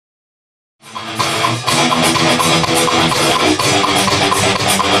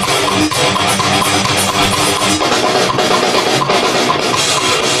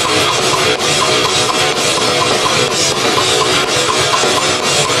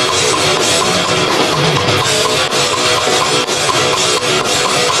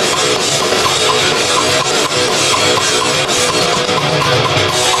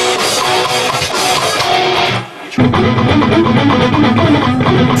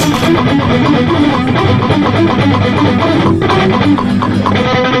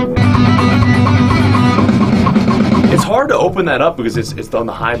It's hard to open that up because it's on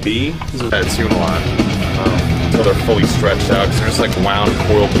the high B. I've seen a lot until they're fully stretched out because they're just like wound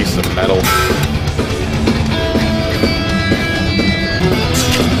coil pieces of metal.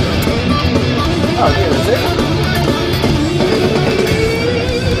 Oh, yeah, that's it?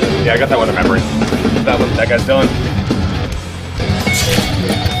 Yeah, I got that one in memory. That guy's done.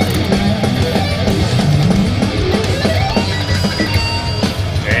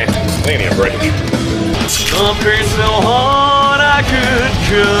 Selenium break. Something so hard I could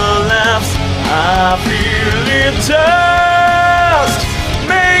collapse. I feel it just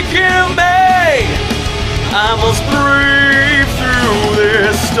making me. I must breathe through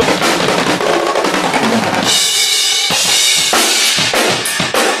this storm.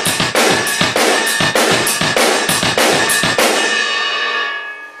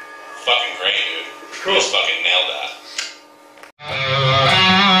 Fucking great, dude. Cruz fucking nailed that.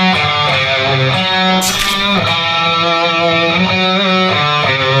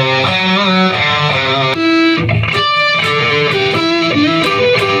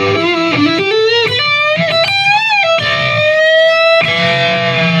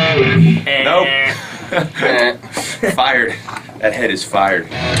 Fired. That head is fired.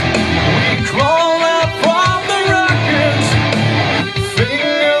 Crawl up from the wreckage,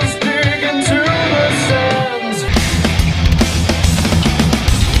 fingers dig into the sands.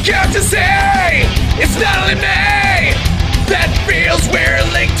 Can't you say it's not only me that feels we're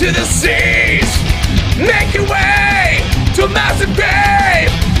linked to the seas? Make your way to a massive grave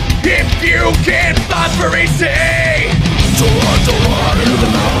if you can find for easy. Into the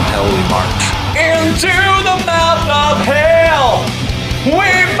mouth of hell we march. Into the mouth of hell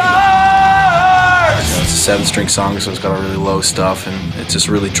we march! It's a 7-string song, so it's got a really low stuff, and it's just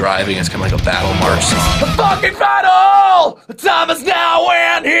really driving. It's kind of like a battle march song. The fucking battle! The time is now,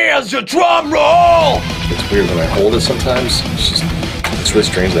 and here's your drum roll! It's weird when I hold it sometimes. It's really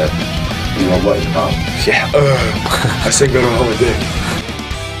strange that you know what? Yeah. I sing better on my dick.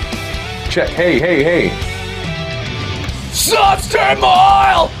 Check. Hey. Such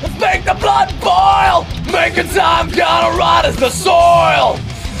turmoil! Make the blood boil! Making time gonna rot as the soil!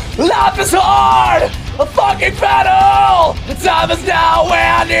 Life is hard! A fucking battle! The time is now,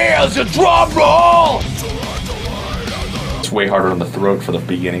 and here's your drum roll! It's way harder on the throat for the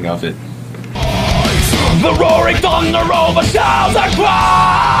beginning of it. The roaring thunder overshadows our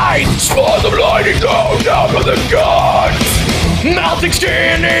cry! Spawns of lightning down from the gods! Melting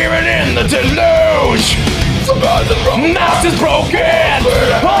skin even in the deluge! Mouth is broken!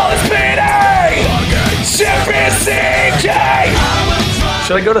 All is beating! Ship is sinking!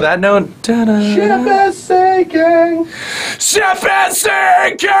 Should I go to that note? Ship is sinking! Ship is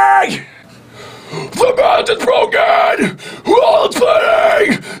sinking! The mouth is broken! All is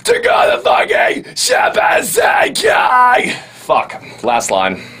bleeding! Together fucking ship is sinking! Fuck. Last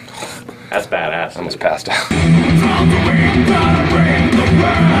line. That's badass. I almost passed out.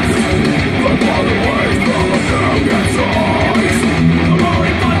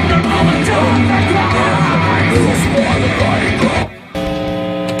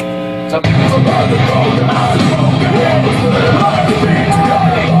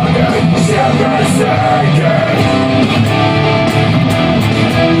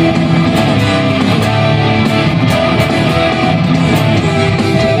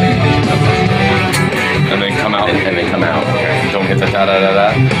 And then come out. Don't hit the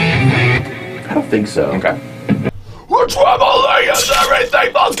da-da-da-da. I don't think so. Okay. We're trembling as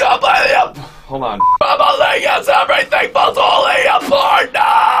everything falls completely up. Hold on. Trembling as everything falls wholly apart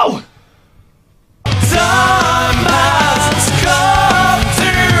now. Time has come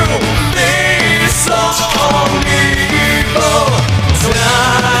to be so evil.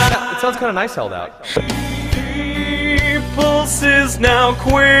 It sounds kind of nice held out. Pulse is now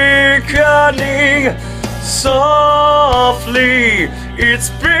quickening softly. It's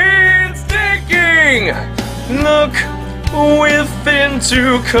been sticking. Look within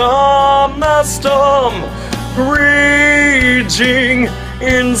to calm the storm raging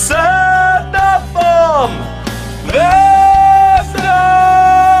inside the form. There's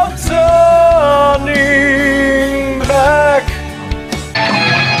no turning back.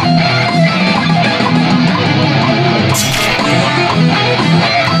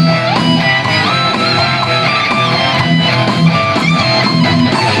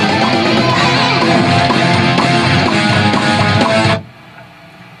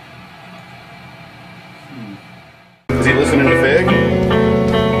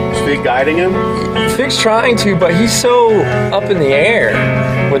 Jack's trying to, but he's so up in the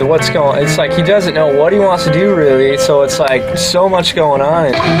air with what's going. It's like he doesn't know what he wants to do really. So it's like so much going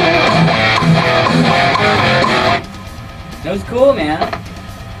on. That was cool, man.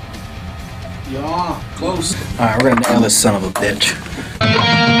 Yeah, close. All right, we're gonna nail this son of a bitch.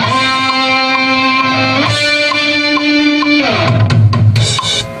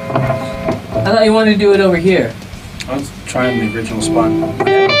 I thought you wanted to do it over here. I was trying the original spot.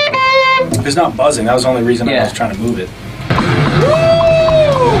 It's not buzzing. That was the only reason I was trying to move it.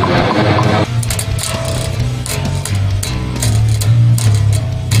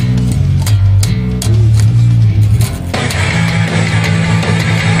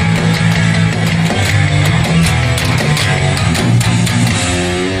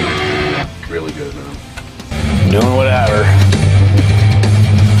 Really good, man. Doing whatever.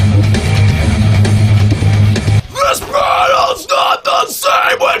 This battle's not the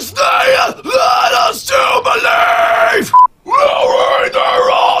same which they led us to believe. We'll rain their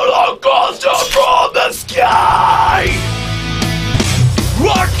holocaust from the sky.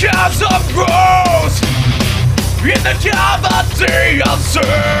 Our chasm grows in the cavity of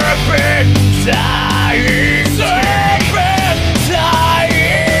serpent dying. Serpent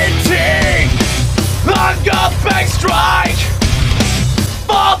dying. Ungoverned strike.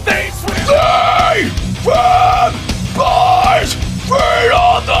 For these they from bars, free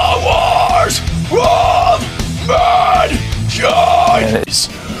on the wars of mankind.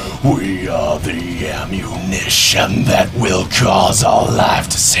 We are the ammunition that will cause our life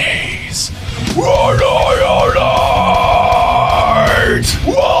to cease. Annihilate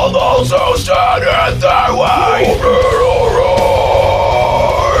all those who stand in their way.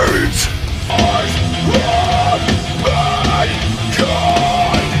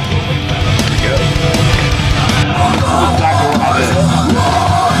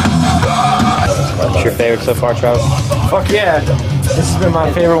 What's your favorite so far, Travis? Fuck yeah. This has been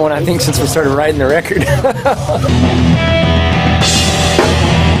my favorite one, I think, since we started writing the record.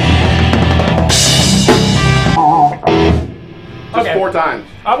 Just 4 times.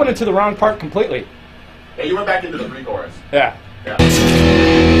 I went into the wrong part completely. Yeah, you went back into the pre-chorus. Yeah.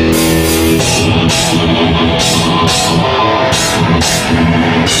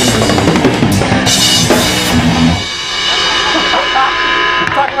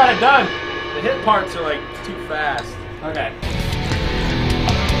 Talk about it done. The hit parts are like too fast. Okay.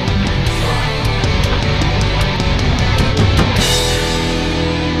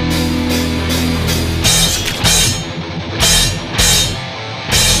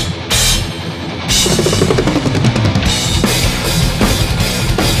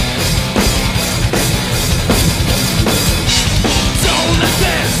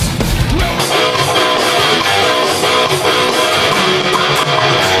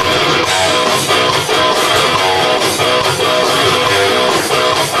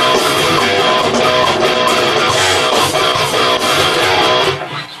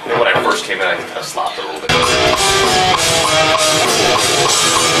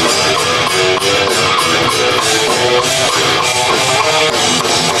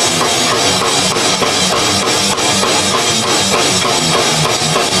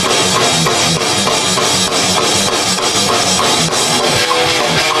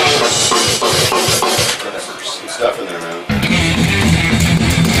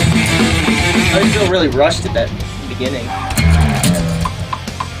 I feel really rushed at that beginning.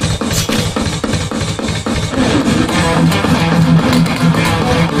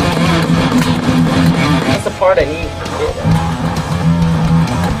 That's the part I need.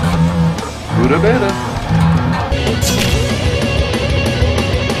 Buddha Beta.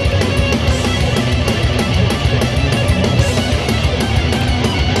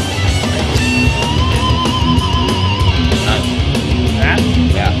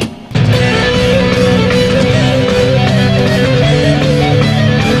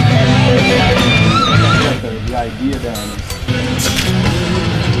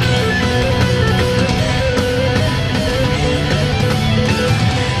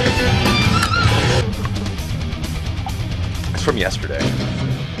 It's from yesterday.